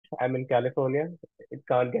I'm in California. It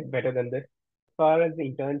can't get better than this. As far as the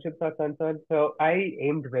internships are concerned, so I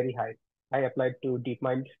aimed very high. I applied to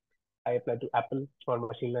DeepMind. I applied to Apple for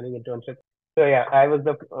machine learning internship. So yeah, I was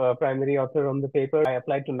the primary author on the paper. I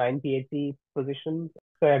applied to 9 PhD positions.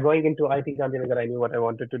 So yeah, going into IIT Gandhinagar, I knew what I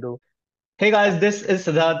wanted to do. Hey guys, this is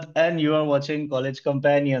Siddharth and you are watching College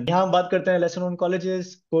Companion. यहाँ हम बात करते हैं lesson on colleges,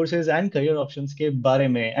 courses and career options के बारे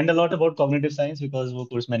में and a lot about cognitive science because वो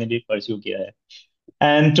course मैंने भी pursue किया है.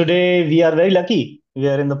 And today we are very lucky. We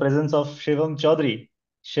are in the presence of Shivam Chaudhary.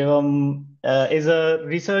 Shivam is a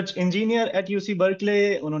research engineer at UC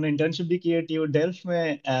Berkeley. उन्होंने internship भी की है TU Delft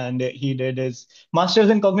में and he did his masters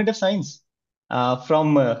in cognitive science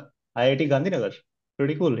from IIT Gandhinagar.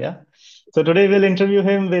 Pretty cool, yeah. So today we'll interview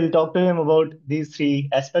him. We'll talk to him about these three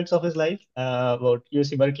aspects of his life, about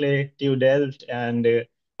UC Berkeley, TU Delft, and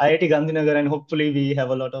IIT Gandhinagar, and hopefully we have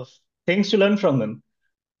a lot of things to learn from him.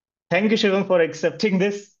 Thank you, Shivam, for accepting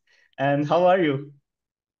this. And how are you?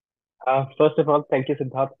 First of all, thank you,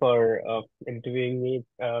 Siddharth, for interviewing me.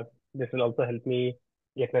 This will also help me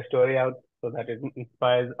get my story out so that it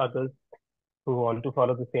inspires others who want to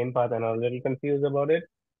follow the same path and are a little confused about it.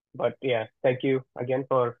 But yeah, thank you again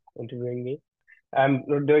for interviewing me. I'm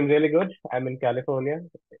doing really good. I'm in California.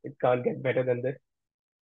 It can't get better than this.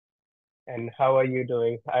 And how are you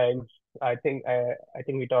doing? I think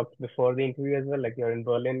we talked before the interview as well. Like you're in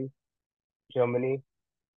Berlin, Germany.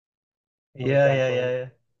 How is Yeah, that yeah, yeah, going? yeah.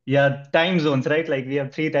 Yeah, time zones, right? Like we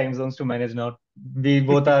have three time zones to manage now. We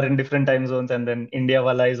both are in different time zones, and then India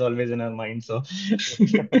wala is always in our mind. So,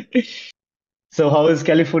 so how is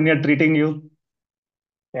California treating you?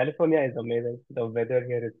 California is amazing. The weather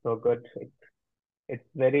here is so good. It's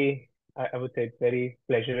very, I would say it's very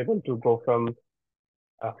pleasurable to go from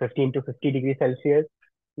 15 to 50 degrees Celsius,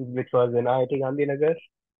 which was in IIT Gandhinagar,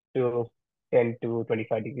 to 10 to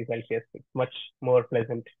 25 degrees Celsius. It's much more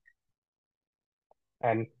pleasant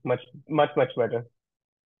and much better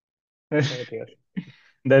over here.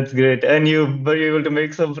 That's great. And you were you able to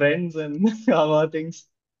make some friends and how are things?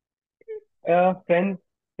 Friends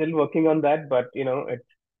still working on that, but it's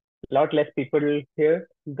a lot less people here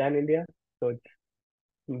than India, so it's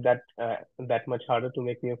that much harder to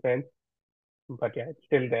make new friends. But yeah, it's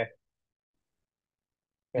still there.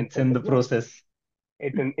 It's Friendship in the is nice. process.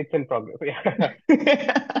 It's in progress. Yeah.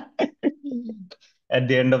 At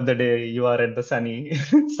the end of the day, you are at the sunny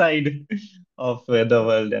side of the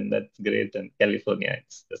world, and that's great. And California,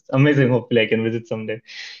 it's just amazing. Hopefully, I can visit someday.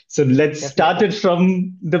 So let's start Definitely. it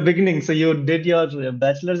from the beginning. So you did your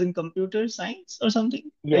bachelor's in computer science or something,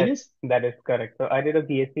 I Yes, guess? that is correct. So I did a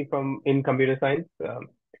BSc in computer science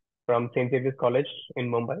from St. Xavier's College in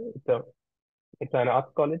Mumbai. It's an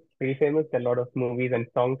arts college, pretty famous. There are a lot of movies and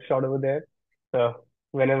songs shot over there. So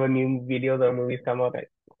whenever new videos or movies come out,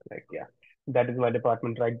 yeah, that is my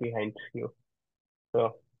department right behind you.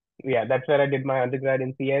 So yeah, that's where I did my undergrad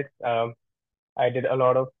in CS. I did a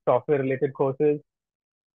lot of software related courses,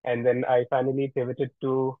 and then I finally pivoted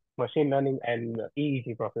to machine learning and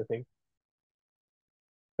EEG processing.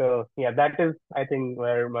 So yeah, that is I think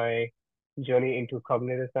where my journey into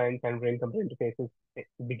cognitive science and brain computer interfaces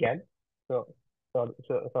began. So sort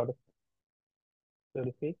of so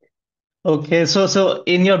to speak. Okay, so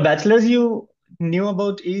in your bachelor's, you knew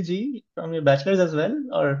about EG from your bachelor's as well,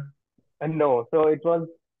 or? And no, so it's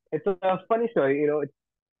a funny story.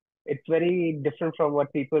 It's very different from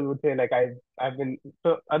what people would say. Like I've been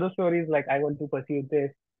so other stories like I want to pursue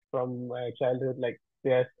this from my childhood. Like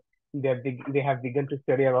they have begun to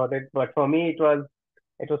study about it. But for me, it was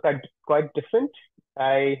quite different.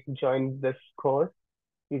 I joined this course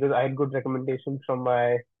because I had good recommendations from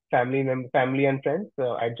my family and friends.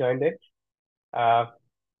 So I joined it. Uh,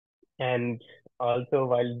 and also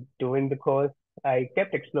while doing the course, I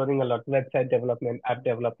kept exploring a lot website development, app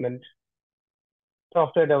development,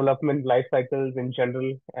 software development, life cycles in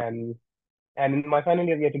general, and in my final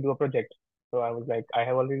year we had to do a project. So I was like, I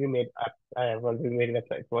have already made apps, I have already made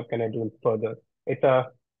websites. What can I do further? It's a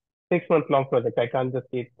 6 month long project. I can't just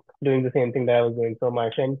keep doing the same thing that I was doing. So my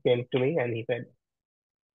friend came to me and he said,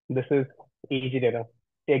 "This is easy data.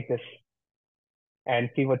 Take this and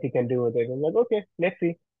see what you can do with it." I'm like, okay, let's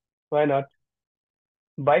see. Why not?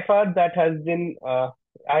 By far, that has been.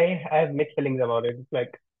 I have mixed feelings about it. It's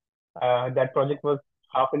like that project was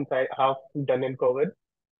half inside, half done in COVID.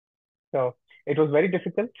 So it was very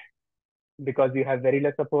difficult because you have very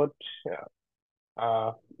less support,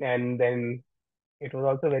 and then it was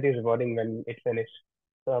also very rewarding when it finished.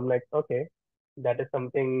 So I'm like, okay, that is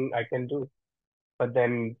something I can do. But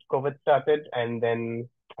then COVID started, and then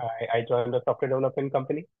I joined a software development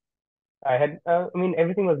company. I mean,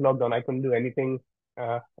 everything was locked down. I couldn't do anything.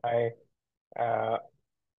 I uh,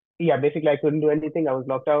 yeah, basically I couldn't do anything. I was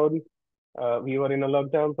locked out. We were in a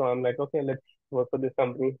lockdown, so I'm like, okay, let's work for this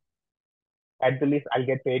company. At the least, I'll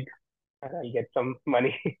get paid and I'll get some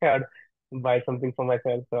money or buy something for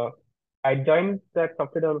myself. So I joined that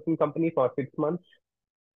software development company for 6 months,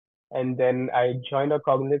 and then I joined a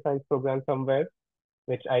cognitive science program somewhere,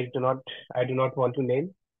 which I do not want to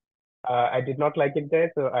name. I did not like it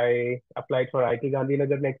there, so I applied for IIT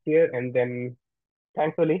Gandhinagar next year, and then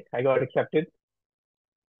thankfully I got accepted.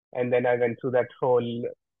 And then I went through that whole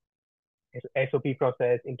SOP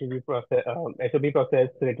process, SOP process,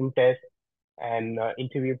 written test, and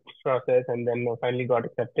interview process, and then finally got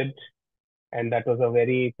accepted. And that was a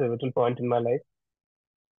very pivotal point in my life.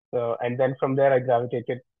 So, and then from there, I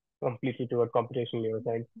gravitated completely toward computational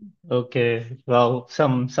neuroscience. Okay, wow,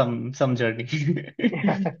 some journey.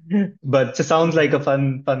 But it sounds like a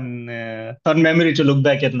fun memory to look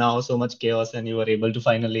back at now. So much chaos, and you were able to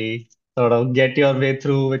finally sort of get your way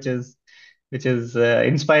through, which is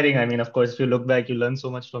inspiring. I mean, of course, if you look back, you learn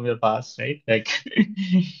so much from your past, right? Like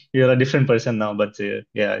you're a different person now, but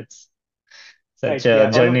yeah, it's such Right?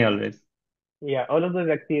 a journey always. All of those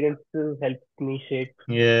experiences helped me shape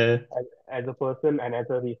Yeah. as a person and as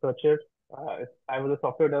a researcher. I was a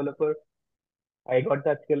software developer. I got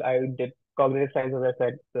that skill. I did cognitive science, as I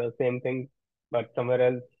said, the same thing, but somewhere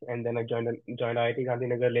else. And then I joined IIT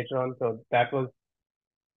Gandhinagar later on. So that was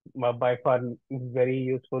by far very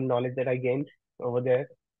useful knowledge that I gained over there,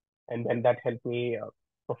 and then that helped me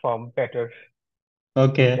perform better in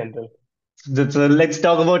Okay. general. So let's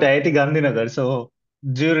talk about IIT Gandhinagar. So,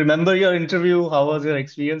 do you remember your interview? How was your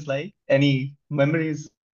experience like? Any memories?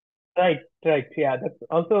 Right, right. Yeah, that's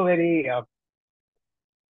also a very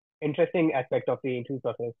interesting aspect of the interview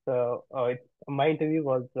process. So, my interview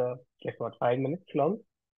was like what, 5 minutes long,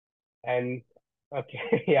 and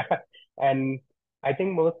okay, yeah, and I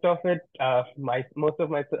think most of my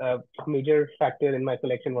major factor in my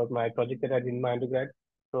selection was my project that I did in my undergrad.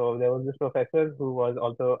 So there was this professor who was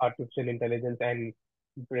also artificial intelligence and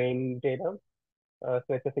brain data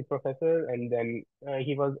specific professor, and then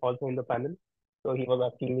he was also in the panel. So he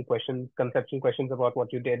was asking me questions, conceptual questions about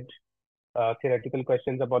what you did, theoretical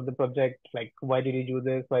questions about the project, like why did you do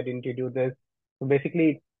this, why didn't you do this. So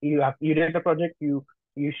basically, you did the project, you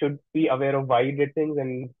should be aware of why you did things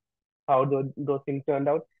and how those things turned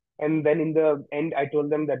out. And then in the end, I told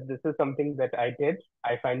them that this is something that I did.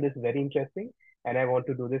 I find this very interesting, and I want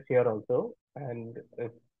to do this here also.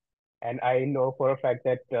 And I know for a fact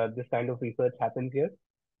that this kind of research happens here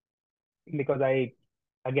because I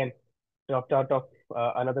again dropped out of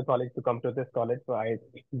another college to come to this college. So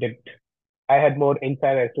did I had more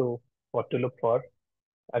insight as to what to look for.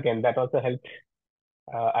 Again, that also helped.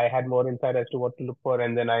 I had more insight as to what to look for,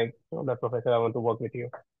 and then I told the professor I want to work with you,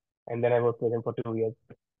 and then I worked with him for 2 years.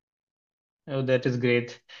 Oh, that is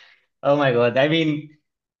great. Oh my God. I mean,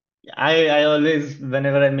 I always,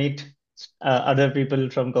 whenever I meet other people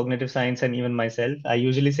from cognitive science and even myself, I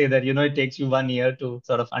usually say that, it takes you 1 year to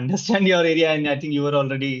sort of understand your area. And I think you were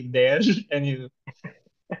already there and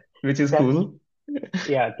which is That's cool.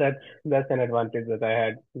 yeah, that's an advantage that I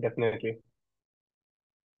had definitely.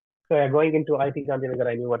 So yeah, going into IT Gandhinagar,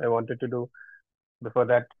 I knew what I wanted to do. Before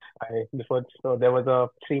that, so there was a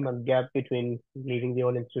 3 month gap between leaving the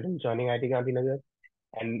old institute and joining IT Gandhinagar.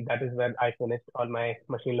 And that is when I finished all my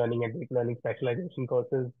machine learning and deep learning specialization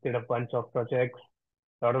courses, did a bunch of projects,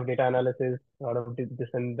 a lot of data analysis, a lot of this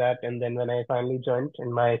and that. And then when I finally joined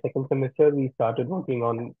in my second semester, we started working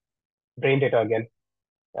on brain data again.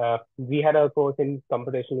 We had a course in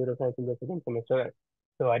computational neuroscience in the second semester.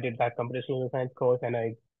 So I did that computational neuroscience course and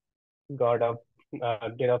I got a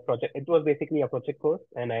did a project. It was basically a project course,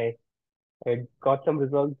 and I got some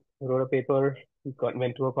results, wrote a paper,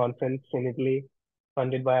 went to a conference in Italy,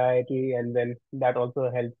 funded by IIT, and then that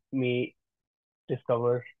also helped me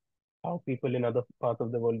discover how people in other parts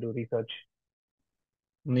of the world do research.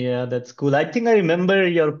 Yeah, that's cool. I think I remember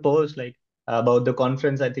your post like about the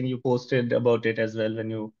conference. I think you posted about it as well when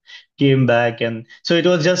you came back. And so it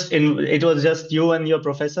was just you and your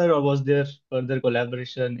professor, or was there further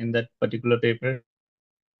collaboration in that particular paper?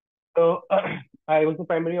 So I was the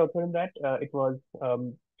primary author in that. It was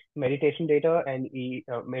meditation data and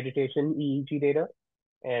meditation EEG data,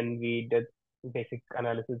 and we did basic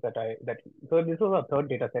analysis that. So this was our third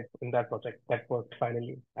data set in that project that worked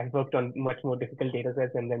finally. I worked on much more difficult data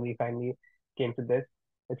sets, and then we finally came to this.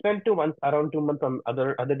 I spent 2 months, around 2 months on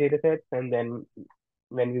other data sets, and then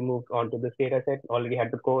when we moved on to this data set, already had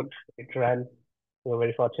the code. It ran. We were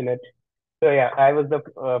very fortunate. So yeah, I was the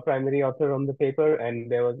primary author on the paper, and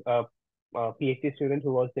there was a PhD student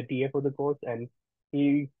who was the TA for the course, and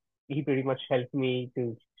he he pretty much helped me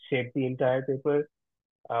to shape the entire paper.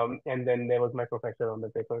 And then there was my professor on the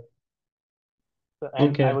paper. So,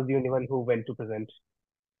 and I Okay. was the only one who went to present.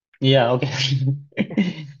 Yeah, okay.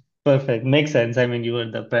 Perfect. Makes sense. I mean, you were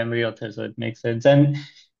the primary author, so it makes sense. And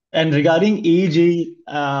regarding EEG,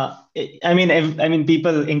 I mean,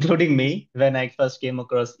 people, including me, when I first came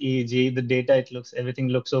across EEG, the data, everything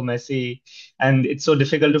looks so messy, and it's so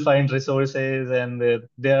difficult to find resources, and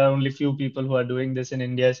there are only few people who are doing this in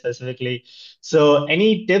India specifically. So,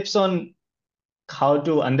 any tips on how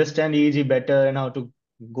to understand EEG better and how to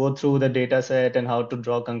go through the data set and how to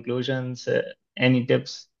draw conclusions? Any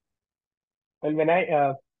tips? And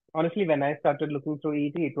honestly, when I started looking through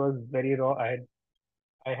ET, it was very raw.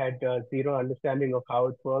 I had zero understanding of how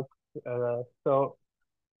it works.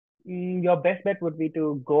 Your best bet would be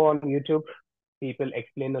to go on YouTube. People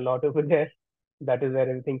explain a lot over there. That is where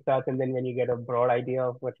everything starts. And then when you get a broad idea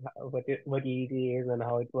of what EET is and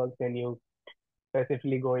how it works, then you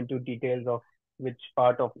specifically go into details of which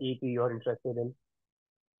part of EET you're interested in.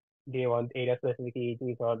 Do you want area specific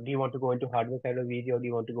EEGs, or do you want to go into hardware side of EEG, or do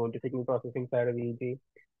you want to go into signal processing side of EEG,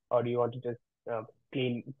 or do you want to just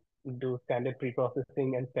clean do standard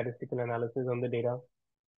pre-processing and statistical analysis on the data?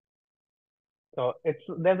 So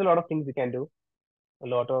there's a lot of things you can do. A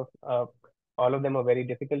lot of all of them are very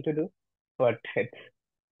difficult to do, but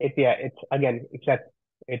it's yeah, it's again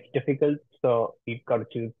it's difficult. So you've got to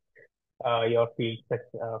choose your field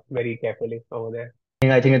very carefully over there.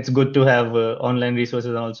 I think it's good to have online resources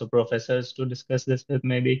and also professors to discuss this with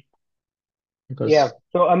maybe Yeah. because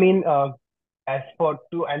So I mean, as for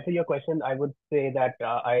to answer your question, I would say that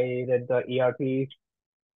I read the ERP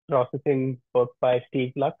processing book by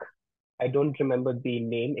Steve Luck. I don't remember the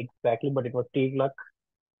name exactly, but it was Steve Luck,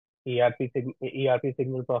 ERP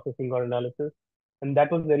signal processing or analysis, and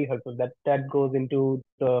that was very helpful. That goes into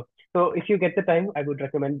the so if you get the time, I would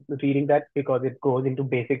recommend reading that because it goes into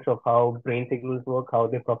basics of how brain signals work, how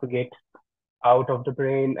they propagate out of the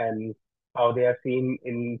brain, and how they are seen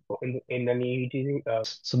in an EEG.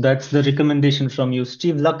 so that's the recommendation from you,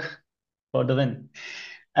 Steve Luck, for the win.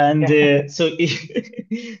 And so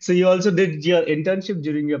so you also did your internship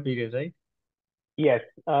during your period, right? Yes.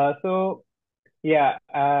 Yeah,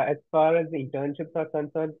 as far as the internships are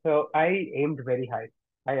concerned, so I aimed very high.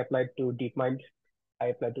 I applied to DeepMind. I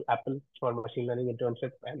applied to Apple for machine learning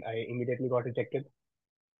internship, and I immediately got rejected.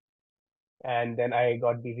 And then I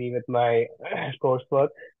got busy with my coursework.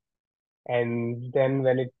 And then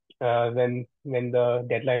when the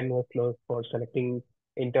deadline was close for selecting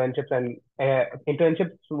internships, and an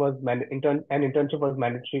internship was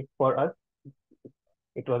mandatory for us.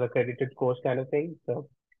 It was a credited course kind of thing. So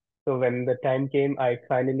when the time came, I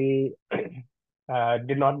finally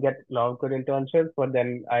did not get long good internships, but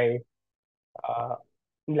then I uh,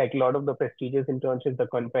 like a lot of the prestigious internships, the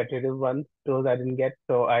competitive ones, those I didn't get.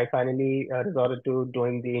 So I finally resorted to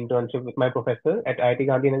doing the internship with my professor at IIT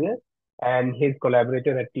Gandhinagar and his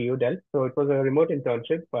collaborator at TU Delft. So it was a remote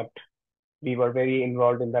internship, but we were very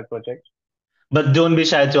involved in that project. But don't be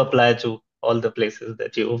shy to apply to all the places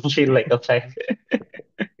that you feel like applying.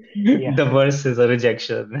 Yeah, The worst is a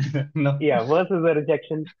rejection. No. yeah. Versus a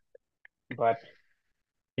rejection, but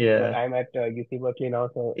Yeah. I'm at UC Berkeley now,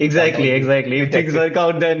 so it can't all Exactly, be exactly. If things rejected. work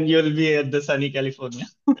out, then you'll be at the sunny California.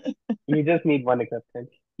 You just need one acceptance.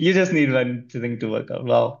 You just need one thing to work out.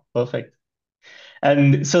 Wow, perfect.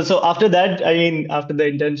 And so after that, I mean, after the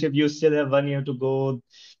internship, you still have 1 year to go.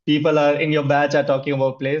 People are in your batch are talking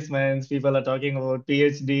about placements. People are talking about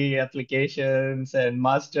PhD applications and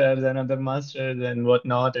masters and other masters and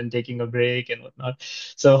whatnot, and taking a break and whatnot.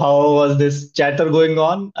 So how was this chatter going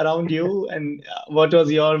on around you, and what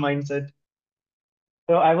was your mindset?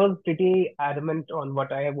 So I was pretty adamant on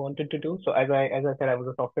what I wanted to do. So as I said, I was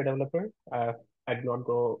a software developer. I did not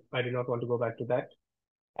want to go back to that.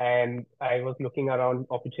 And I was looking around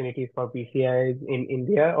opportunities for PCIs in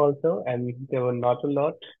India also, and there were not a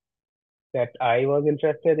lot that I was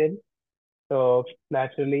interested in. So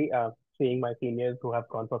naturally, seeing my seniors who have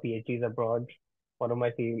gone for PhDs abroad, one of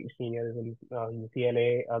my seniors in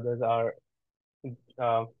UCLA,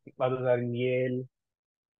 uh, others are in Yale,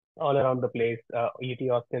 all around the place. UT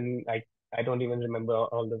Austin, I don't even remember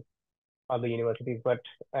all the universities, but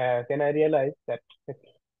then I realized that,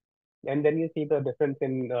 and then you see the difference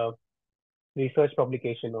in research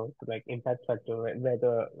publication or like impact factor, where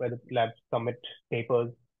the labs submit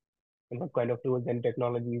papers and what kind of tools and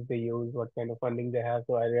technologies they use, what kind of funding they have.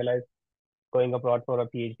 So I realized going abroad for a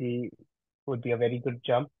PhD would be a very good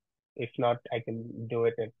jump. If not, I can do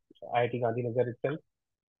it at IIT Gandhinagar itself.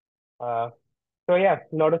 Uh, so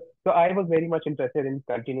I was very much interested in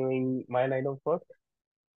continuing my line of work,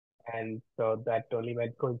 and so that only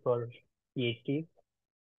meant going for PhD.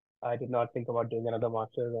 I did not think about doing another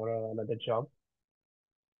master's or another job.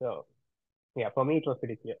 So yeah, for me it was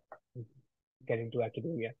pretty clear getting to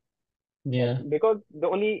academia. And Yeah. because the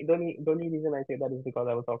only reason I say that is because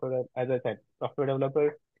I was software, as I said, software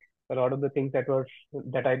developer. A lot of the things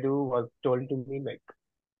that I do was told to me like,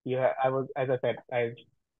 yeah, I was, as I said, I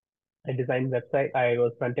designed website. I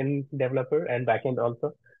was front end developer and back end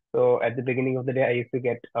also. So at the beginning of the day, I used to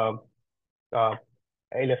get uh,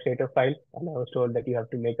 Illustrator file, and I was told that you have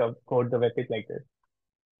to make a code the website like this.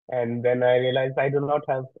 And then I realized I do not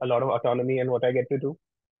have a lot of autonomy in what I get to do.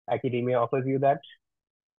 Academia offers you that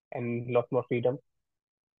and lot more freedom.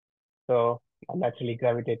 So I naturally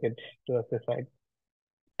gravitated towards this side.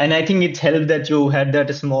 And I think it helped that you had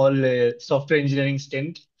that small software engineering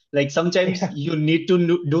stint. Like sometimes Yeah, you need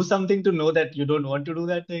to do something to know that you don't want to do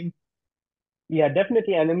that thing. yeah,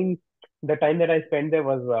 definitely. And I mean, the time that I spent there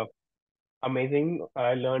was amazing.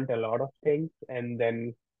 I learned a lot of things, and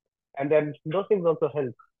then those things also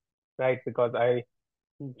help, right? Because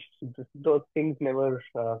those things never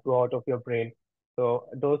go out of your brain. So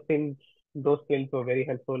those skills were very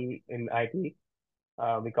helpful in IT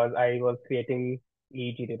because I was creating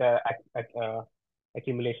EEG data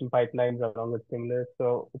accumulation pipelines along with similar.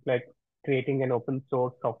 So it's like creating an open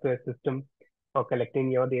source software system for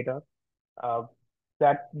collecting your data. Uh,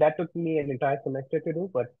 that took me an entire semester to do,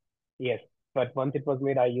 but yes. But once it was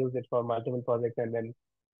made, I used it for multiple projects, and then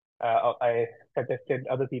I suggested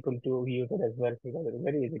other people to use it as well because it was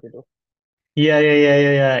very easy to do. Yeah, yeah, yeah,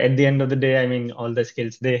 yeah, yeah. At the end of the day, I mean, all the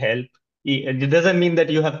skills they help. It doesn't mean that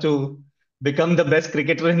you have to become the best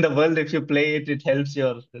cricketer in the world. If you play it, it helps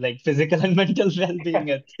your like physical and mental well-being.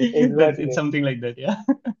 That's it's Exactly, something like that. Yeah.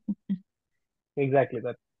 exactly.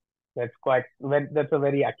 That's a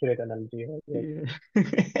very accurate analogy. Right? Yes.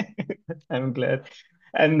 Yeah. I'm glad.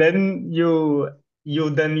 And then you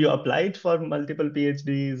applied for multiple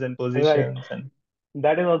PhDs and Right. positions and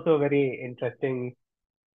That is also a very interesting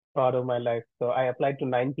part of my life. So I applied to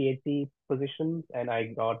 9 PhD positions and I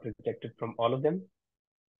got rejected from all of them.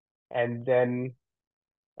 And then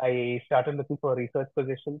I started looking for research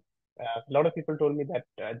positions. A lot of people told me that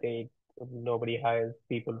they nobody hires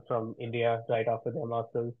people from India right after their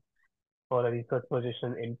masters for a research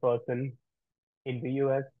position in person in the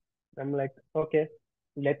US. I'm like, okay,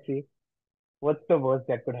 let's see. What's the worst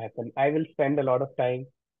that could happen? I will spend a lot of time.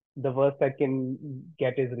 The worst I can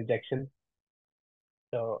get is rejection.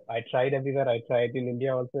 So I tried everywhere. I tried in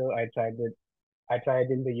India also. I tried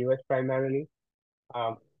in the US primarily.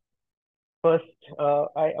 Um, First,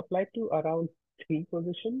 I applied to around three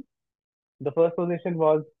positions. The first position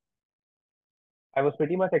was I was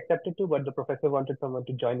pretty much accepted to, but the professor wanted someone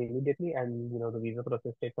to join immediately, and the visa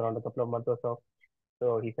process takes around a couple of months or so.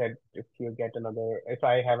 So he said, if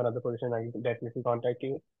I have another position, I will definitely contact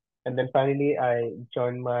you. And then finally, I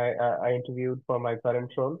interviewed for my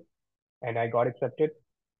current role, and I got accepted.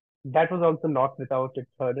 That was also not without its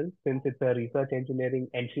hurdles, since it's a research engineering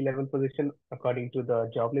entry level position according to the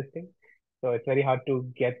job listing. So it's very hard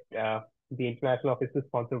to get the international office to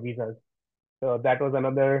sponsor visas. So that was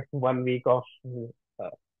another 1 week of uh,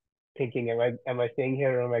 thinking, am I staying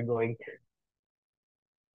here or am I going?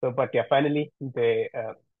 So, but yeah, finally they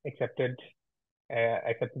accepted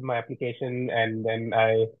accepted my application, and then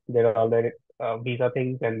I did all the visa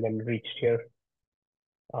things, and then reached here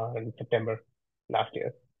in September last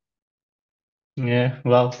year. yeah,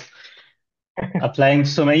 wow. Applying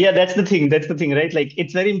so many. Yeah, that's the thing, right? Like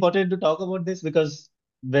it's very important to talk about this because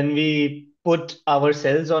when we put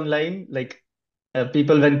ourselves online, like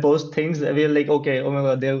people when post things, we're like, okay, oh my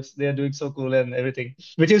God, they're doing so cool and everything,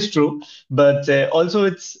 which is true. But also,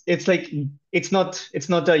 it's like it's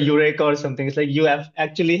not a eureka or something. It's like you have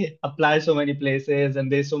actually applied so many places,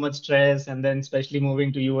 and there's so much stress, and then especially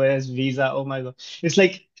moving to US visa. Oh my God, it's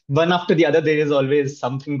like one after the other. There is always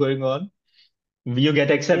something going on. You get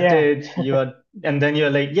Yeah. accepted, and then you're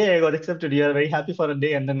like, yeah, I got accepted. You're very happy for a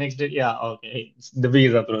day, and the next day, yeah, okay, it's the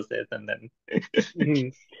visa process, and then Hmm.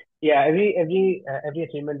 Yeah, every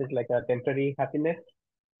achievement is like a temporary happiness,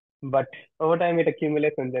 but over time it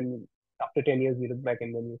accumulates, and then after 10 years you look back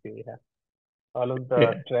and then you say, yeah, all of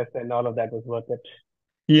the yeah. stress and all of that was worth it.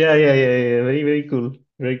 Yeah, yeah, yeah, yeah. Very, very cool.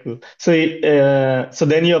 Very cool. So, so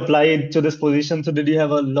then you applied to this position. So, did you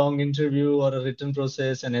have a long interview or a written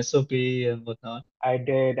process, an SOP and whatnot? I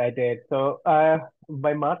did. So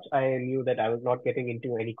by March I knew that I was not getting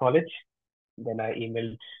into any college. Then I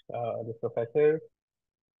emailed this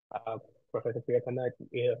uh, Professor Priyatana at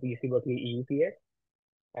UC Berkeley EUPS,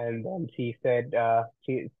 and then she said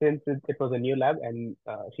since it was a new lab, and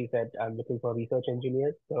she said I'm looking for research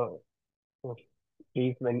engineers. So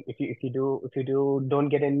please, when if you do don't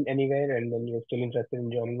get in anywhere and then you're still interested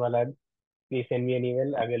in joining my lab, please send me an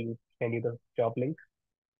email. I will send you the job link.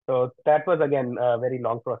 So that was again a very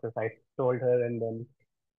long process. I told her, and then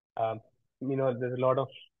um, there's a lot of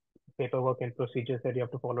paperwork and procedures that you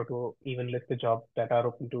have to follow to even list the jobs that are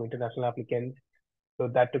open to international applicants. So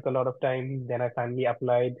that took a lot of time. Then I finally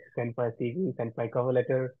applied, sent my CV, sent my cover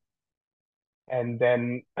letter, and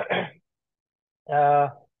then uh,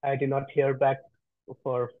 I did not hear back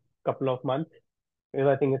for a couple of months. Because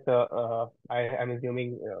I think I'm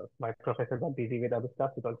assuming my professor got busy with other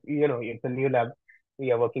stuff because, it's a new lab.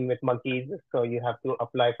 We are working with monkeys, so you have to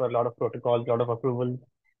apply for a lot of protocols, a lot of approvals,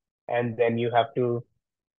 and then you have to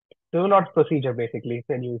do a lot of procedure basically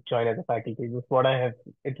when you join as a faculty. It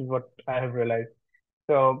is what I have realized.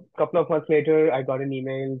 So a couple of months later, I got an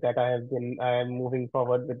email that I am moving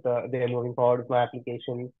forward they're moving forward with my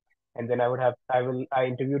application. And then I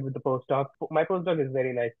interviewed with the postdoc. My postdoc is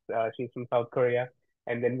very nice. She's from South Korea.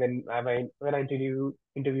 And then when I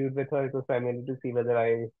interviewed with her, it was primarily to see whether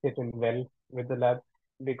I fit in well with the lab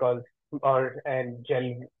because, and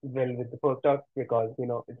gel well with the postdoc because,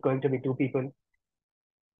 it's going to be two people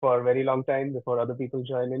for a very long time before other people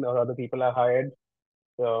join in or other people are hired.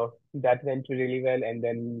 So that went really well. And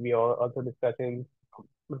then we are also discussing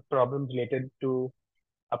problems related to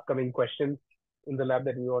upcoming questions in the lab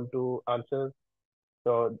that we want to answer.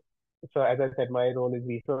 So, so as I said, my role is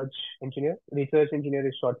research engineer. Research engineer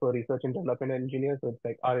is short for research and development engineer. So it's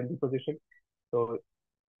like R&D position. So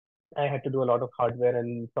I had to do a lot of hardware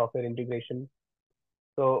and software integration.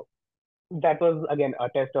 So that was again a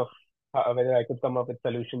test of whether I could come up with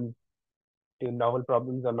solutions to novel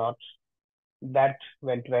problems or not. That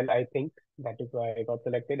went well, I think. That is why I got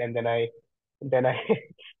selected. And then I,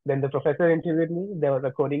 then the professor interviewed me. There was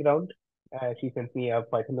a coding round. She sent me a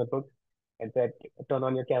Python notebook and said, "Turn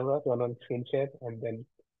on your camera, turn on screen share, and then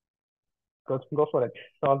go for it,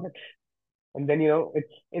 solve it." And then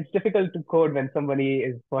it's difficult to code when somebody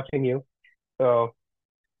is watching you. So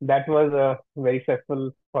that was a very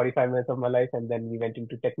stressful 45 minutes of my life. And then we went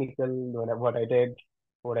into technical, what I did,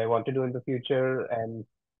 what I want to do in the future, and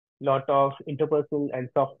lot of interpersonal and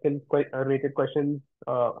soft skill related questions.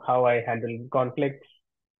 How I handle conflicts.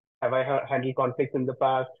 Have I handled conflicts in the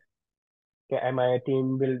past? Am I a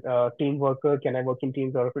team worker? Can I work in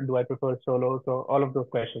teams or do I prefer solo? So all of those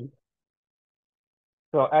questions.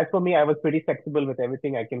 So as for me, I was pretty flexible with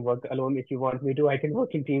everything. I can work alone if you want me to. I can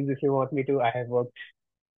work in teams if you want me to. I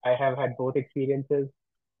have had both experiences.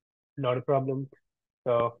 Not a problem.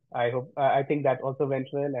 So I think that also went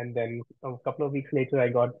well. And then a couple of weeks later, I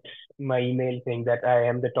got my email saying that I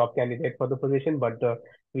am the top candidate for the position, but the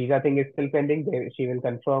visa thing is still pending. She will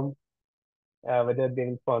confirm whether they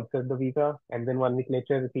will sponsor the visa. And then 1 week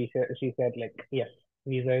later, she said like, yes,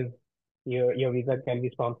 visa is your visa can be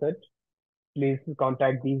sponsored. Please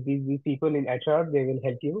contact these people in HR. They will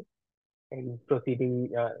help you in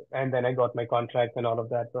proceeding. And then I got my contract and all of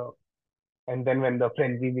that. So and then when the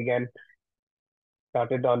frenzy began,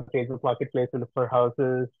 started on Facebook Marketplace to look for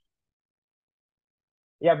houses.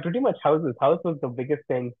 Yeah, pretty much houses. House was the biggest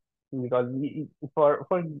thing because for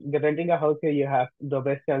renting a house here, you have the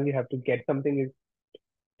best chance you have to get something is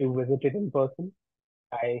to visit it in person.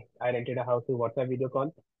 I rented a house through WhatsApp video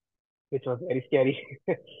call, which was very scary,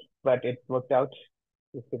 but it worked out.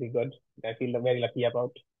 It's pretty good. I feel very lucky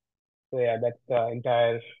about. So yeah, that's the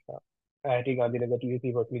entire IIT Gandhinagar to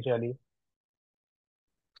UC Berkeley journey.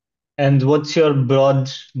 And what's your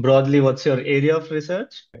broadly, what's your area of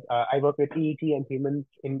research? I work with EET and humans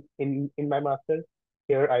in my master's.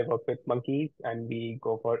 Here I work with monkeys and we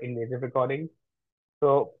go for invasive recording.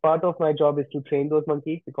 So part of my job is to train those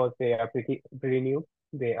monkeys because they are pretty new.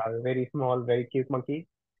 They are very small, very cute monkeys.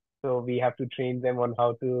 So we have to train them on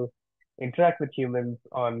how to interact with humans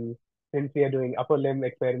on since we are doing upper limb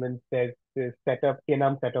experiments, there's this setup,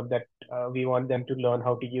 Kenam setup that we want them to learn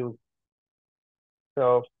how to use.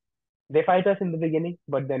 So they fight us in the beginning,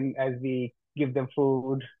 but then as we give them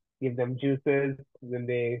food, give them juices, when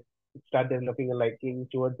they start developing a liking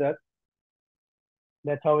towards us,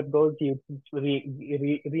 that's how it goes. You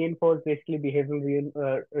reinforce basically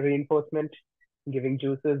behavioral reinforcement, giving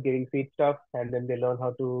juices, giving sweet stuff, and then they learn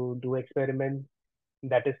how to do experiments.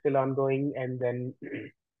 That is still ongoing, and then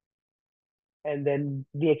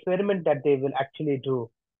the experiment that they will actually do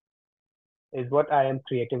is what I am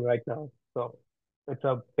creating right now. So it's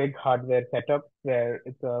a big hardware setup where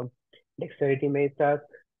it's a dexterity-based task.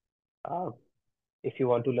 Uh, if you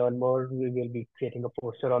want to learn more, we will be creating a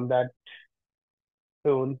poster on that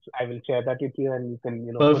soon. I will share that with you, and you can,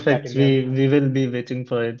 put that Perfect. in your. We will be waiting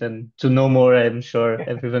for it, and to know more, I'm sure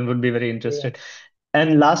everyone would be very Yeah. interested.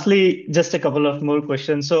 And lastly, just a couple of more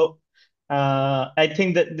questions. So, I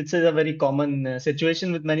think that this is a very common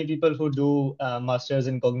situation with many people who do masters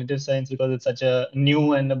in cognitive science because it's such a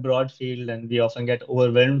new and a broad field, and we often get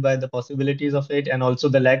overwhelmed by the possibilities of it and also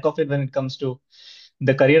the lack of it when it comes to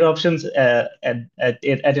the career options at an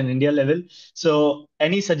India level. So,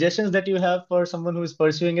 any suggestions that you have for someone who is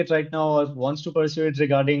pursuing it right now or wants to pursue it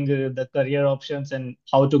regarding the career options and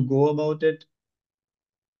how to go about it?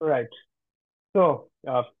 Right. So,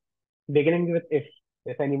 beginning with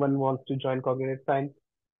if anyone wants to join cognitive science,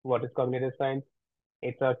 what is cognitive science?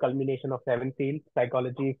 It's a culmination of seven fields: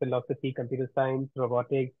 psychology, philosophy, computer science,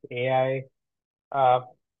 robotics, AI. Uh,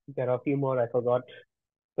 there are a few more I forgot.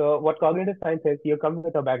 So, what cognitive science is, you come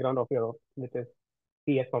with a background of your own, which is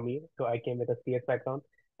CS for me. So, I came with a CS background,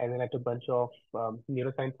 and then I took a bunch of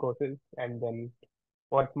neuroscience courses. And then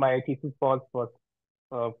what my thesis was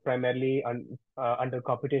primarily under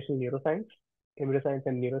computational neuroscience, computer science,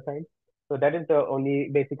 and neuroscience. So, that is the only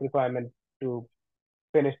basic requirement to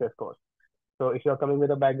finish this course. So if you're coming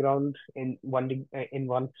with a background in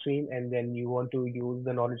one stream and then you want to use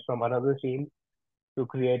the knowledge from another stream to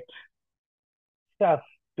create stuff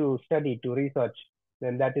to study, to research,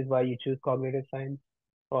 then that is why you choose cognitive science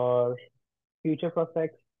for future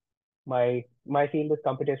prospects. My field is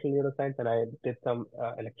computational neuroscience, and I did some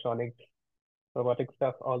electronic robotic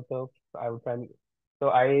stuff also. I would find so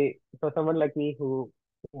I for someone like me who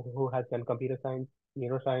has done computer science,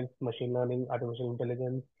 neuroscience, machine learning, artificial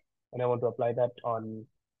intelligence, and I want to apply that on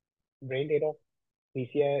brain data.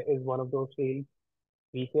 PCI is one of those fields.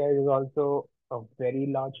 PCI is also a very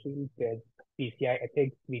large field. There's PCI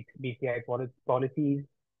ethics, BCI policies,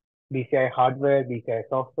 BCI hardware, BCI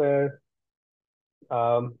software.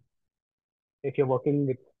 Um, if you're working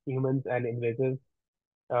with humans and invasive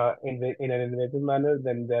in an invasive manner,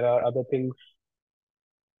 then there are other things.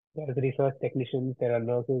 There is research technicians, there are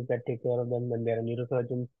nurses that take care of them, and there are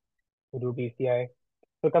neurosurgeons who do BCI.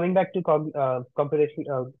 So coming back to cognitive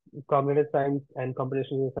science and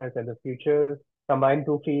computational science in the future, combine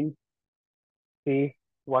two fields, see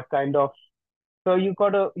what kind of so you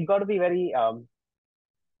gotta be very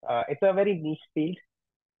it's a very niche field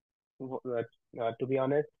to be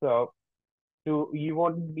honest. So you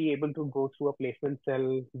won't be able to go through a placement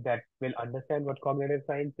cell that will understand what cognitive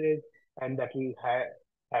science is and that will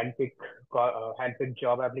handpick handpick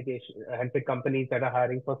job application handpick companies that are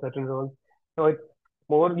hiring for certain roles. So it's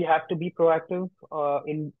more you have to be proactive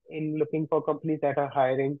in looking for companies that are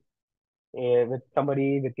hiring with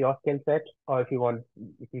somebody with your skill set, or if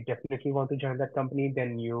you definitely want to join that company,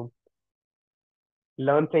 then you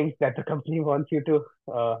learn things that the company wants you to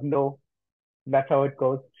know. That's how it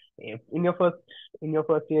goes. In your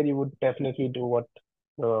first year, you would definitely do what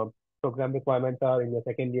the program requirements are. In your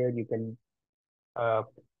second year, you can uh,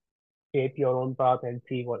 shape your own path and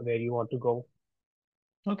see where you want to go.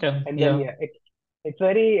 Okay, And then yeah. yeah, it's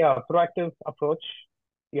very proactive approach.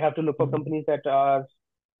 You have to look for Mhm. companies that are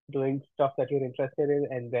doing stuff that you're interested in,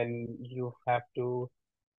 and then you have to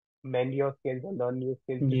mend your skills and learn new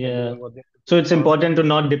skills depending Yeah. on what they're So looking it's for. important to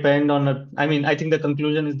not depend on I mean, I think the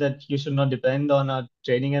conclusion is that you should not depend on a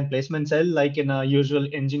training and placement cell like in a usual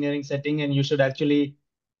engineering setting, and you should actually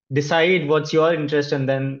decide what's your interest and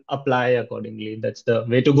then apply accordingly. That's the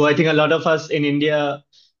way to go. I think a lot of us in India,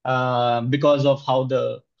 because of how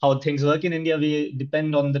things work in India, we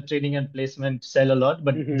depend on the training and placement cell a lot,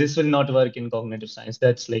 but Hmm. this will not work in cognitive science.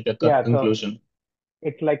 That's like a Yeah, so conclusion.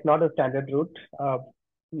 it's like not a standard route.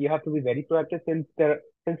 You have to be very proactive since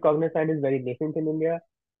cognitive science is very nascent in India.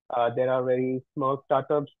 There are very small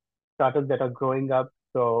startups that are growing up.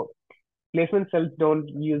 So placement cells don't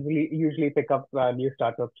usually pick up new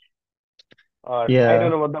startups. Or I don't Yeah.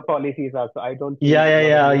 know what the policies are, so I don't Yeah, see a yeah,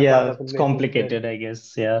 lot of yeah, new yeah. startups in It's placement cells. complicated, I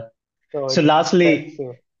guess. Yeah. So So it's best lastly,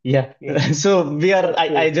 to yeah. yeah, So best I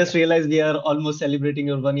to just realized we are almost celebrating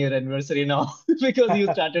your 1 year anniversary now because you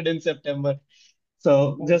started in September.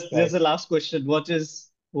 So that's just right. the last question. What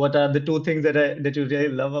are the two things that you really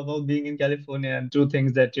love about being in California and two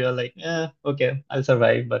things that you're like, okay, I'll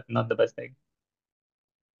survive, but not the best thing.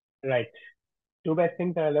 Right. Two best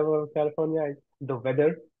things I love about California is the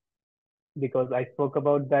weather because I spoke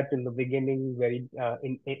about that in the beginning very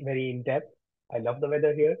in depth. I love the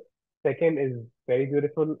weather here. Second is very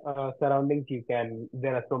beautiful surroundings.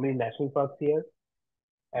 There are so many national parks here,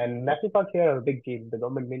 and national parks here are a big deal. The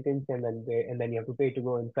government maintains them, and then you have to pay to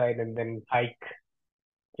go inside and then hike,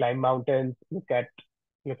 climb mountains, look at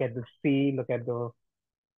the sea, look at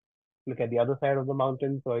the other side of the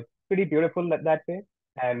mountain. So it's pretty beautiful that way,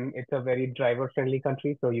 and it's a very driver friendly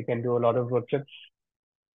country, so you can do a lot of road trips.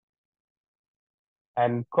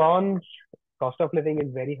 And cons. cost of living is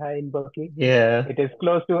very high in Berkeley. Yeah. It is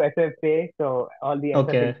close to SFA, so all the SF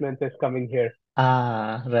Okay. influence is coming here.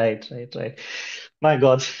 Ah, right, right, right. My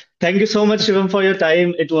God. Thank you so much, Shivam, for your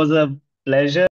time. It was a pleasure.